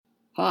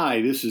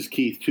Hi, this is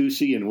Keith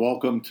Tusey, and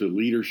welcome to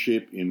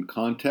Leadership in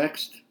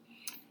Context.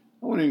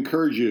 I want to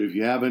encourage you, if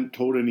you haven't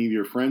told any of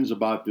your friends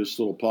about this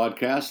little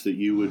podcast, that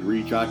you would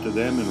reach out to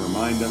them and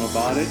remind them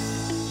about it.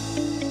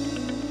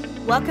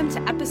 Welcome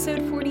to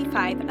episode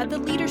 45 of the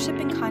Leadership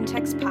in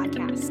Context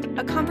podcast,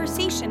 a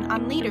conversation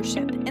on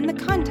leadership in the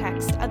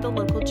context of the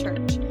local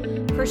church.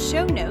 For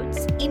show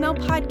notes, email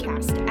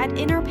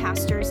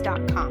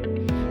podcast@innerpastors.com.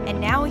 And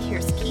now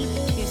here's Keith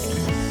Tusey.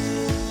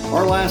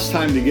 Our last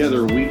time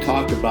together, we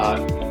talked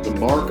about the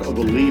mark of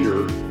a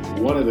leader.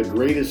 One of the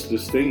greatest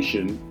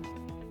distinctions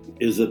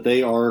is that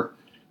they are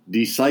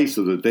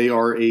decisive, that they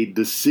are a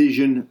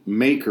decision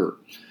maker.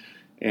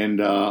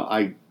 And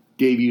I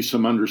gave you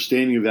some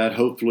understanding of that,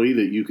 hopefully,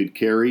 that you could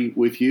carry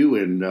with you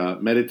and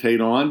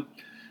meditate on.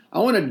 I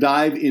want to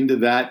dive into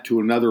that to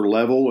another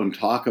level and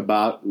talk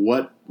about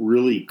what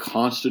really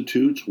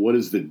constitutes, what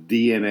is the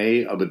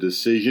DNA of a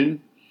decision.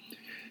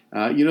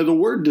 The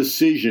word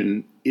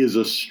decision is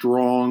a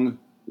strong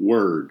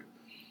word.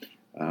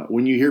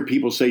 When you hear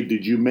people say,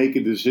 did you make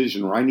a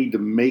decision, or I need to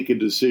make a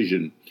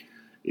decision,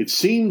 it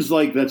seems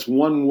like that's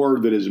one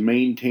word that has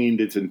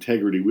maintained its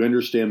integrity. We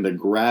understand the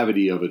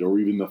gravity of it, or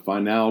even the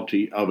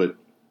finality of it.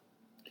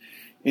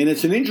 And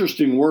it's an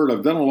interesting word.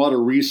 I've done a lot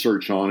of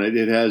research on it.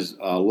 It has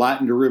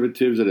Latin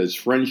derivatives, it has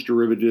French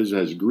derivatives, it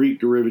has Greek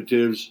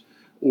derivatives,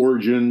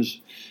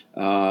 origins,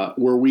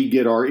 where we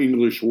get our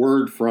English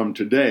word from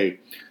today.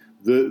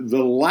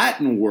 The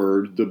Latin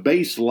word, the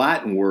base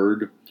Latin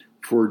word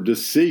for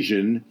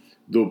decision,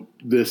 the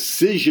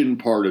decision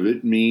part of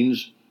it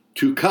means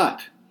to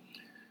cut.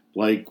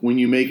 Like when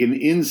you make an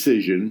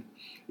incision,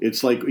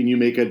 it's like when you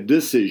make a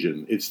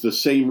decision. It's the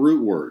same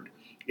root word.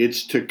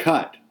 It's to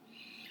cut.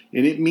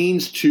 And it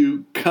means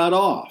to cut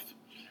off.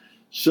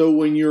 So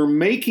when you're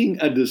making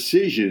a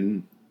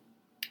decision,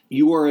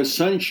 you are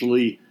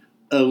essentially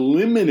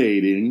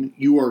eliminating,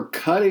 you are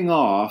cutting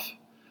off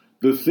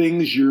the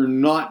things you're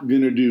not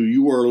going to do.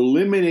 You are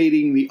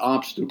eliminating the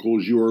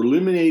obstacles. You are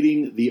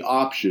eliminating the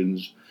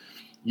options.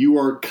 You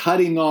are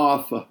cutting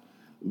off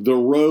the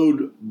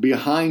road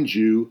behind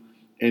you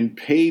and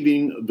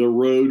paving the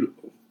road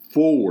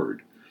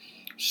forward.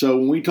 So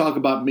when we talk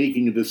about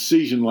making a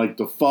decision like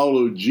to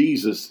follow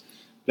Jesus,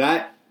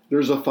 that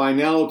there's a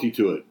finality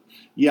to it.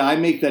 Yeah, I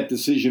make that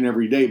decision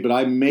every day, but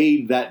I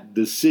made that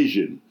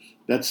decision.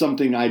 That's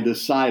something I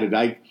decided.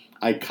 I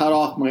cut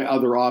off my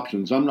other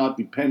options. I'm not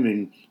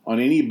depending on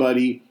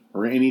anybody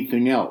or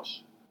anything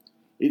else.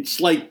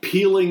 It's like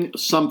peeling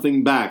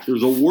something back.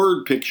 There's a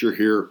word picture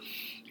here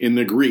in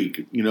the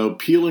Greek,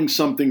 peeling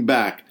something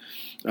back,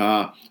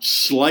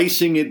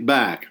 slicing it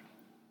back.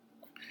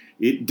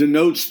 It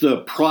denotes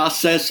the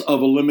process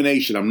of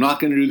elimination. I'm not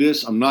going to do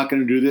this. I'm not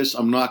going to do this.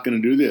 I'm not going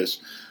to do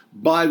this.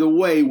 By the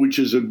way, which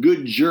is a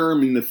good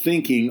germ in the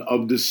thinking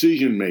of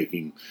decision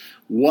making.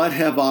 What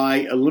have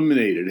I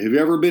eliminated? Have you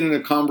ever been in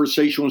a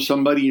conversation with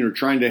somebody and you're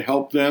trying to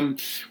help them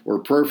or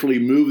prayerfully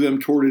move them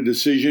toward a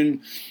decision,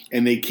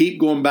 and they keep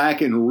going back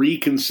and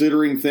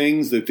reconsidering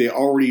things that they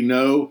already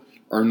know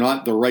are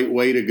not the right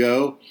way to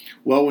go?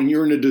 Well, when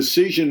you're in a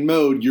decision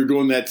mode, you're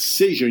doing that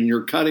decision.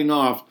 You're cutting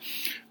off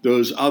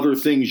those other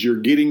things. You're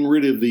getting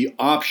rid of the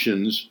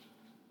options.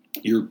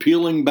 You're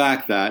peeling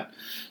back that.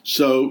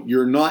 So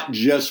you're not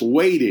just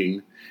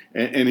waiting.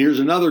 And here's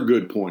another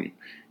good point.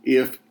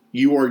 If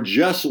you are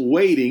just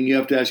waiting, you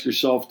have to ask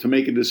yourself to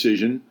make a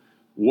decision.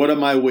 What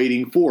am I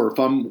waiting for? If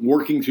I'm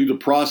working through the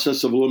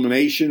process of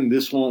elimination,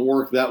 this won't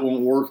work, that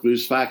won't work,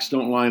 those facts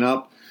don't line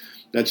up.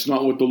 That's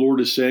not what the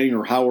Lord is saying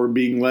or how we're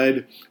being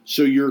led.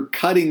 So you're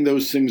cutting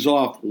those things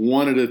off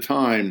one at a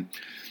time.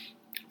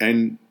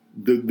 And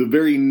the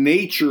very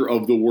nature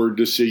of the word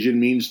decision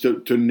means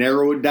to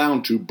narrow it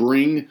down, to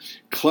bring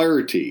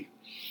clarity.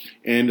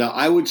 And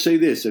I would say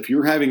this, if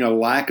you're having a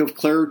lack of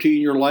clarity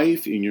in your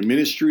life, in your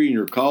ministry, in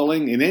your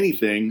calling, in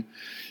anything,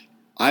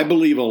 I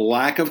believe a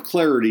lack of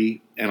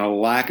clarity and a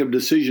lack of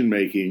decision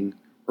making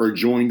are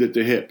joined at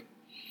the hip.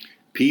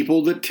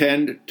 People that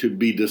tend to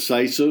be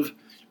decisive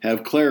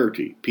have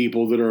clarity.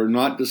 People that are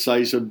not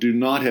decisive do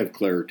not have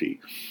clarity.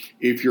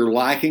 If you're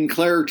lacking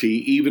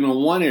clarity, even in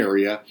one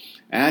area,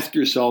 ask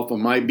yourself,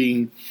 am I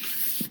being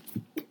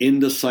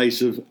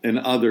indecisive in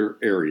other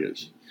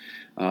areas?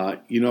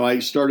 I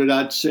started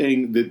out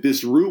saying that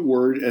this root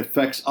word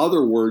affects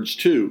other words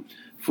too.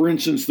 For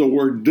instance, the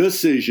word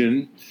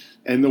decision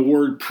and the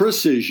word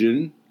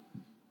precision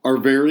are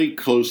very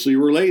closely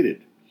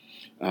related.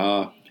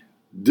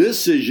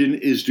 Decision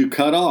is to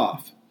cut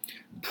off.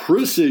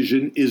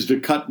 Precision is to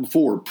cut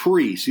before.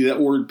 See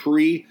that word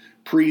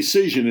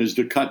precision is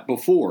to cut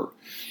before.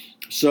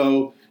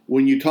 So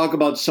when you talk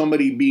about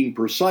somebody being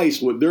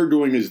precise, what they're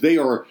doing is they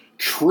are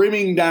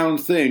trimming down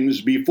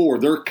things before.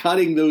 They're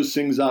cutting those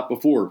things out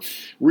before.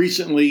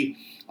 Recently,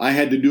 I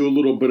had to do a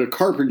little bit of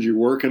carpentry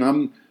work, and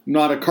I'm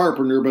not a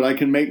carpenter, but I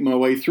can make my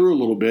way through a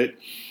little bit.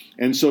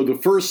 And so the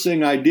first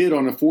thing I did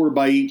on a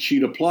 4x8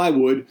 sheet of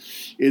plywood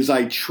is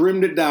I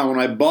trimmed it down. When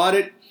I bought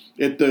it,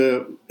 at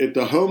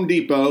the Home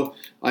Depot,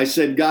 I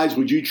said, guys,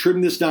 would you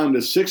trim this down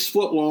to 6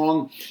 foot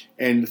long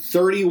and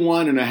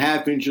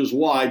 31.5 inches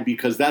wide,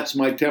 because that's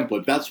my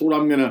template. That's what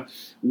I'm going to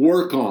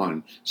work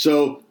on.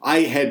 So I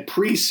had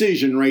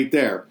precision right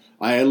there.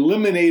 I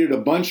eliminated a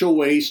bunch of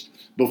waste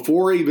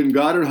before I even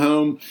got it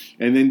home,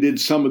 and then did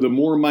some of the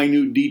more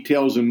minute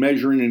details and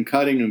measuring and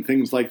cutting and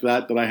things like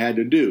that I had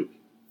to do.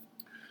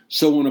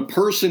 So when a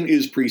person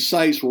is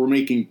precise, we're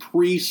making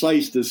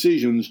precise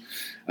decisions.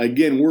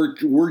 Again,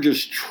 we're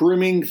just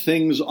trimming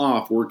things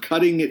off. We're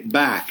cutting it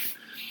back.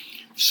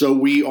 So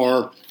we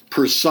are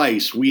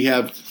precise. We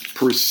have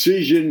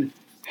precision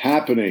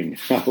happening,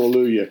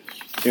 hallelujah,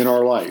 in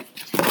our life.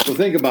 So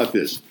think about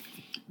this.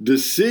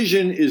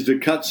 Decision is to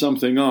cut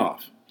something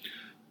off.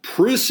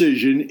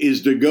 Precision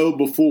is to go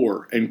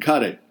before and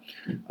cut it.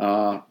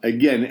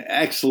 Again,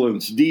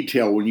 excellence,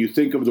 detail. When you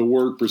think of the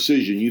word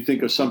precision, you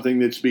think of something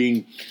that's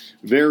being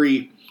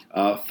very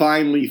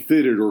finely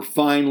fitted or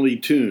finely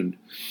tuned.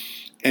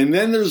 And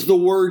then there's the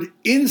word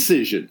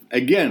incision.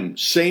 Again,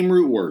 same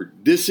root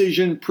word.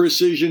 Decision,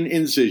 precision,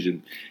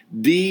 incision.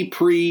 D,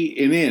 pre,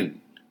 and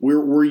in.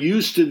 We're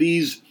used to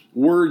these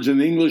words in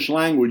the English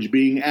language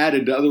being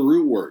added to other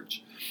root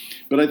words.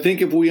 But I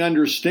think if we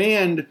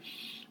understand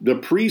the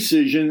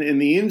precision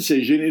and the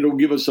incision, it'll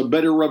give us a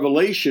better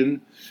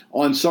revelation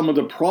on some of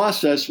the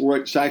process where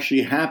it's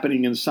actually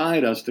happening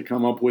inside us to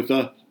come up with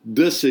a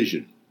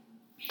decision.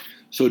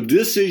 So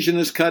decision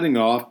is cutting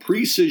off,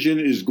 precision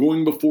is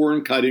going before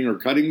and cutting, or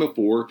cutting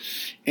before,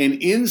 and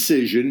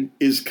incision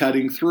is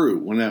cutting through.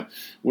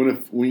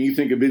 When you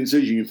think of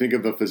incision, you think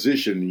of a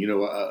physician,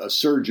 a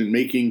surgeon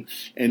making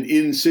an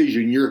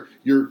incision.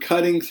 You're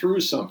cutting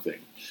through something.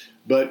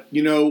 But,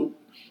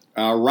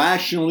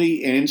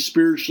 rationally and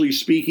spiritually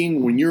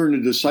speaking, when you're in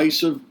a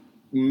decisive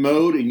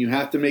mode and you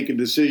have to make a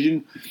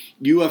decision,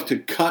 you have to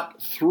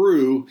cut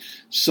through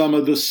some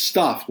of the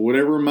stuff,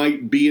 whatever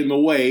might be in the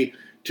way,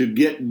 to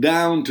get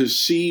down to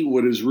see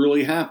what is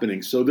really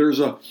happening. So there's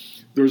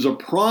a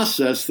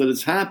process that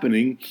is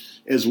happening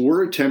as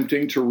we're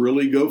attempting to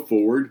really go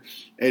forward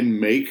and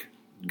make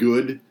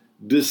good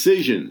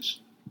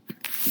decisions.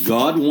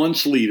 God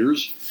wants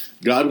leaders.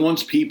 God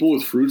wants people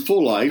with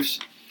fruitful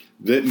lives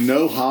that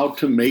know how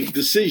to make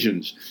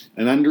decisions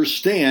and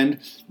understand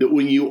that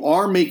when you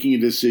are making a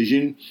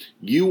decision,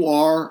 you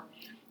are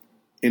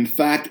in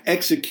fact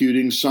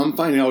executing some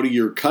finality.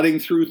 You're cutting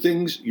through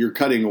things, you're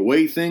cutting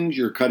away things,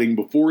 you're cutting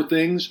before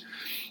things,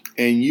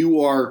 and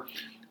you are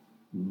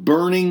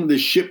burning the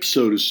ship,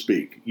 so to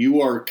speak. You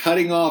are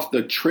cutting off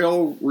the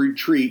trail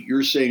retreat.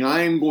 You're saying,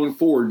 I am going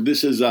forward.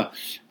 This is a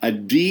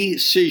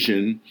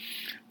decision.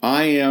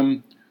 I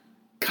am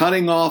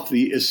cutting off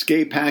the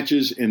escape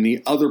hatches and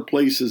the other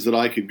places that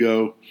I could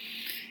go,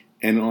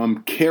 and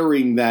I'm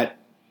carrying that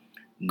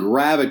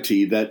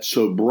gravity, that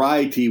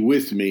sobriety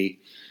with me,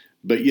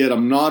 but yet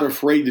I'm not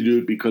afraid to do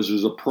it because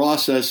there's a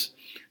process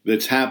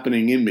that's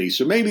happening in me.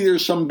 So maybe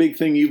there's some big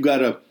thing you've got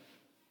to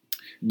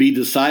be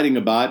deciding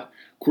about.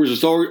 Of course,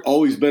 it's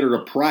always better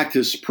to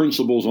practice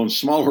principles on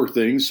smaller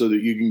things so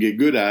that you can get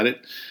good at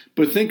it.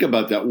 But think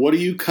about that. What are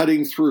you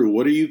cutting through?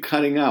 What are you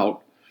cutting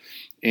out?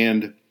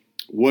 And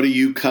what are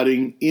you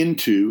cutting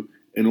into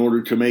in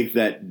order to make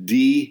that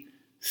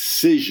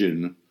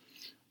decision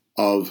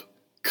of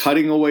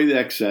cutting away the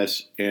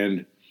excess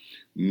and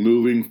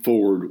moving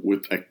forward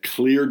with a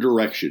clear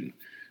direction?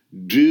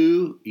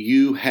 Do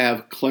you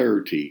have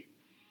clarity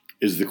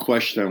is the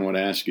question I want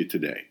to ask you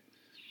today.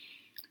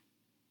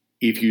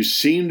 If you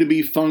seem to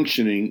be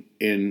functioning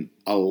in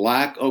a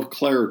lack of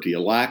clarity, a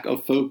lack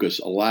of focus,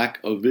 a lack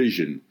of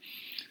vision,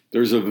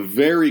 there's a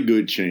very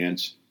good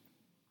chance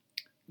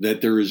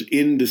that there is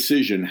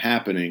indecision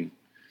happening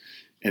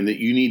and that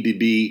you need to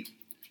be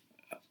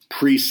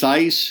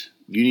precise.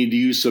 You need to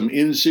use some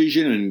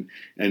incision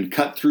and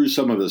cut through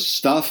some of the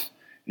stuff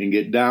and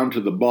get down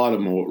to the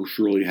bottom of what's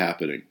really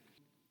happening.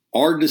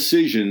 Our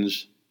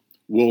decisions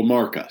will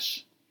mark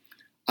us.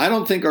 I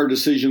don't think our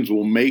decisions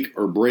will make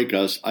or break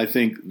us. I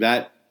think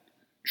that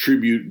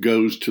tribute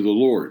goes to the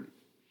Lord.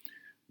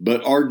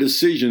 But our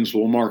decisions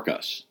will mark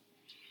us.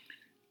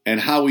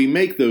 And how we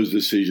make those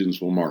decisions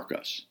will mark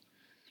us.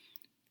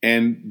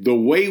 And the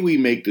way we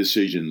make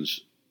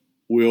decisions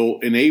will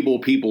enable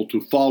people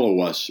to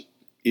follow us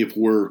if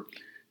we're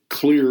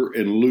clear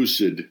and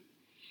lucid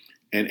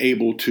and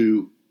able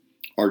to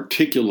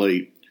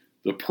articulate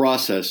the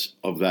process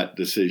of that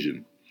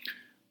decision.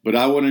 But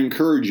I want to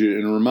encourage you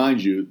and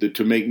remind you that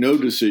to make no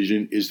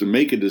decision is to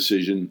make a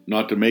decision,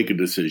 not to make a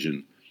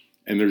decision.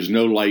 And there's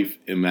no life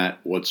in that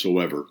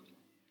whatsoever.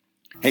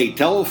 Hey,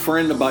 tell a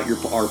friend about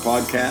our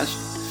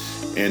podcast.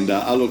 And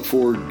I look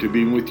forward to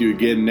being with you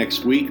again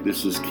next week.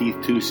 This is Keith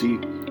Tusi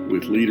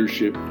with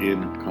Leadership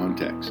in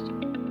Context.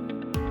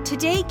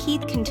 Today,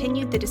 Keith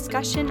continued the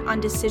discussion on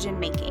decision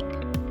making.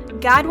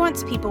 God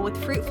wants people with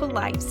fruitful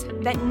lives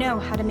that know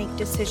how to make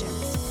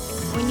decisions.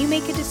 When you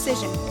make a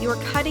decision, you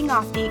are cutting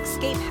off the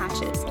escape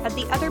hatches of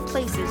the other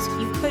places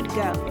you could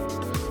go.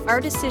 Our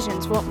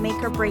decisions won't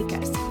make or break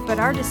us, but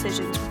our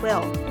decisions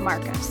will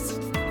mark us.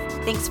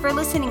 Thanks for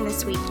listening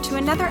this week to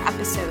another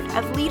episode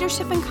of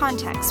Leadership in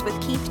Context with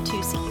Keith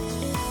Tusi.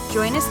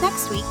 Join us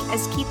next week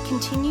as Keith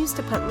continues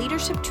to put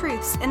leadership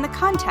truths in the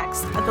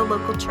context of the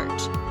local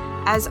church.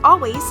 As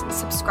always,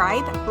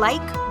 subscribe,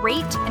 like,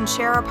 rate, and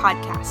share our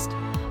podcast.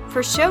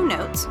 For show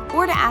notes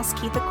or to ask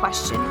Keith a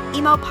question,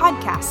 email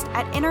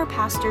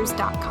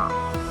podcast@innerpastors.com.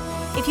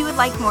 If you would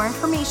like more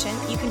information,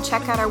 you can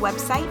check out our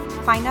website,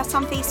 find us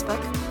on Facebook,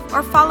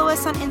 or follow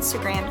us on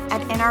Instagram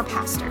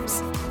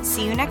 @innerpastors.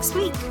 See you next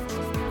week.